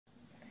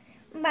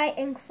My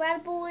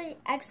incredibly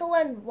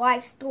excellent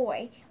life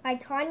story by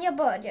Tanya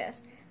Burgess.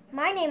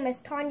 My name is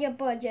Tanya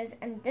Burgess,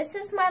 and this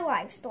is my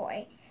life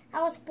story.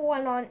 I was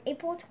born on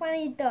April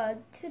 23rd,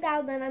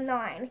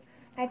 2009.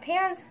 My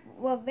parents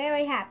were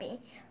very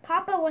happy.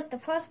 Papa was the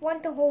first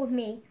one to hold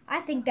me. I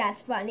think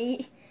that's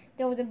funny.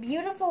 There was a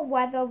beautiful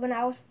weather when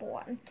I was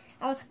born.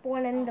 I was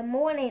born in the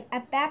morning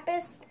at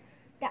Baptist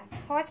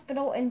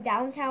Hospital in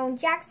downtown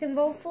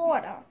Jacksonville,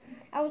 Florida.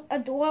 I was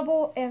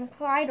adorable and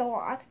cried a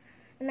lot.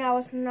 When I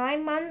was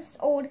 9 months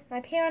old, my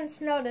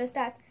parents noticed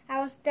that I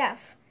was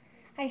deaf.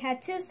 I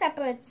had 2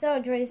 separate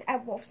surgeries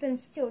at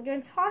Wolfson's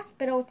Children's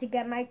Hospital to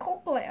get my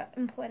cochlear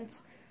implants.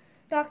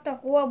 Dr.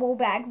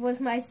 Horriblebag was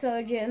my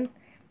surgeon.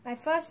 My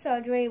first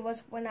surgery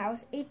was when I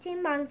was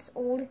 18 months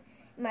old, and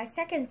my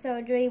second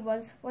surgery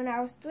was when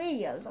I was 3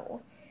 years old.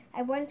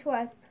 I went to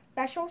a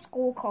special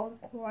school called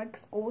Clarke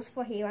Schools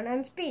for hearing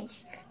and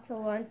speech to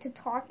learn to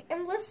talk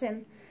and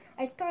listen.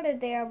 I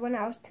started there when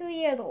I was 2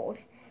 years old.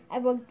 I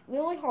worked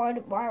really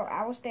hard while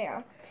I was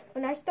there.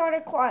 When I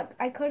started Clarke,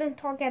 I couldn't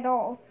talk at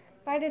all.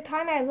 By the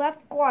time I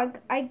left Clarke,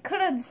 I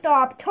couldn't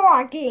stop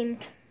talking.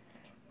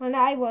 When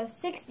I was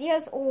 6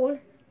 years old,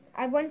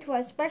 I went to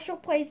a special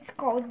place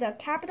called the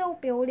Capitol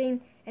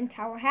Building in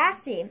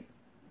Tallahassee,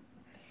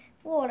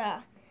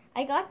 Florida.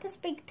 I got to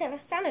speak to the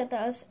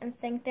senators and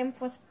thank them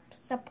for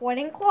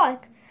supporting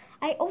Clarke.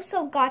 I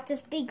also got to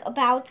speak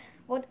about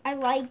what I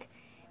like,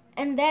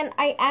 and then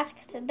I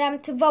asked them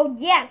to vote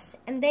yes,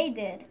 and they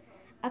did.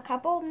 A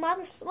couple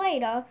months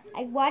later,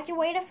 I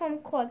graduated from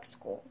Clarke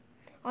School.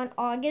 On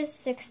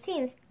August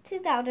 16th,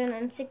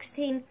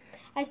 2016,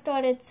 I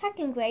started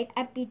second grade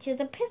at Beaches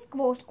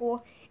Episcopal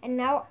School,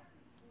 and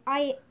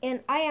I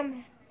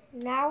am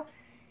now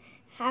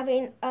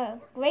having a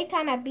great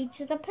time at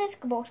Beaches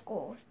Episcopal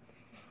Schools.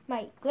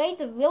 My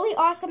grades are really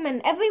awesome,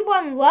 and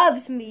everyone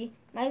loves me.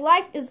 My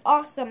life is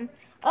awesome.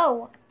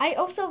 Oh, I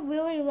also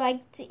really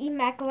like to eat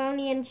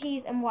macaroni and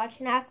cheese and watch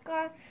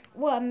NASCAR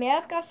or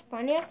America's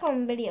Funniest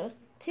Home Videos.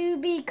 To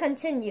be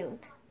continued.